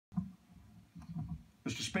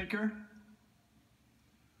Mr. Speaker,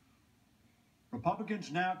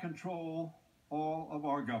 Republicans now control all of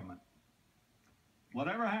our government.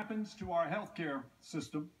 Whatever happens to our healthcare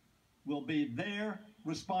system will be their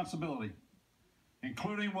responsibility,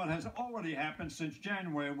 including what has already happened since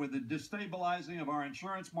January with the destabilizing of our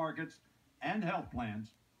insurance markets and health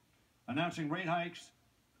plans, announcing rate hikes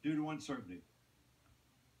due to uncertainty.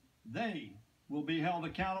 They will be held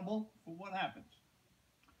accountable for what happens.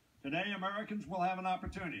 Today, Americans will have an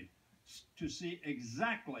opportunity to see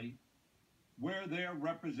exactly where their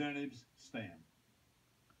representatives stand.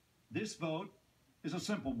 This vote is a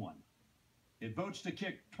simple one. It votes to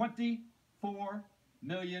kick 24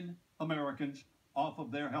 million Americans off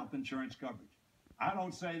of their health insurance coverage. I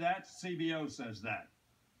don't say that, CBO says that,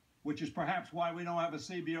 which is perhaps why we don't have a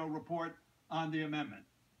CBO report on the amendment.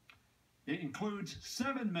 It includes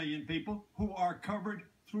 7 million people who are covered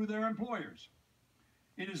through their employers.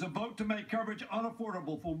 It is a vote to make coverage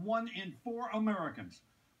unaffordable for 1 in 4 Americans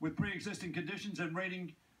with pre-existing conditions and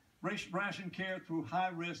ration care through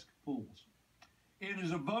high-risk pools. It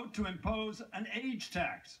is a vote to impose an age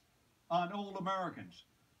tax on old Americans,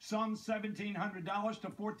 some $1,700 to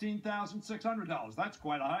 $14,600. That's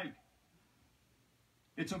quite a hike.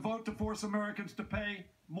 It's a vote to force Americans to pay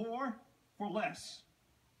more for less,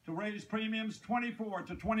 to raise premiums 24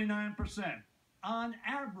 to 29% on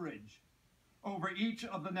average over each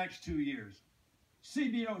of the next 2 years.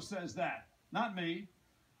 CBO says that, not me.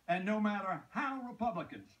 And no matter how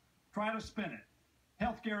Republicans try to spin it,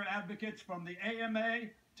 healthcare advocates from the AMA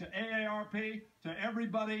to AARP to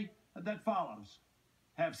everybody that follows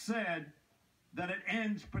have said that it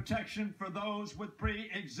ends protection for those with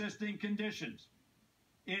pre-existing conditions.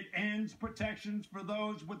 It ends protections for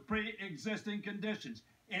those with pre-existing conditions.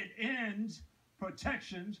 It ends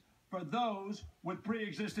protections for those with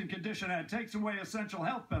pre-existing condition, and it takes away essential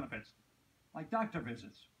health benefits like doctor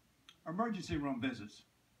visits, emergency room visits,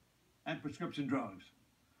 and prescription drugs.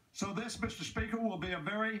 So this, Mr. Speaker, will be a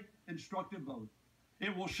very instructive vote.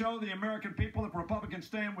 It will show the American people if Republicans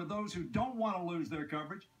stand with those who don't want to lose their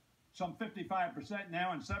coverage, some 55%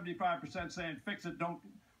 now and 75% saying fix it, don't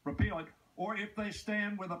repeal it, or if they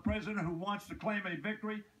stand with a president who wants to claim a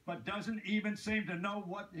victory but doesn't even seem to know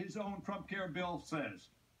what his own Trump Care bill says.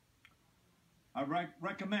 I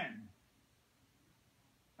recommend,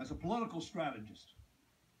 as a political strategist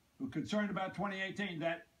who's concerned about 2018,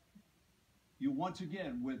 that you once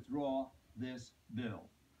again withdraw this bill.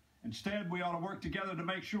 Instead, we ought to work together to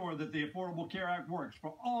make sure that the Affordable Care Act works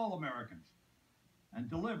for all Americans and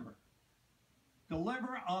deliver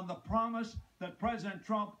on the promise that President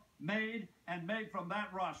Trump made from that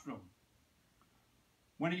rostrum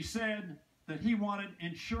when he said that he wanted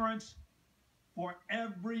insurance for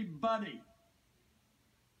everybody.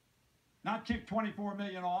 Not kick 24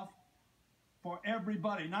 million off, for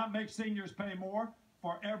everybody. Not make seniors pay more,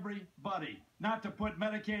 for everybody. Not to put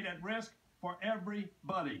Medicaid at risk, for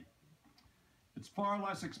everybody. It's far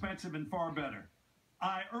less expensive and far better.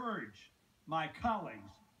 I urge my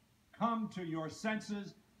colleagues, come to your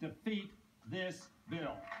senses, defeat this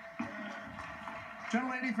bill.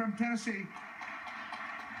 Gentlelady from Tennessee.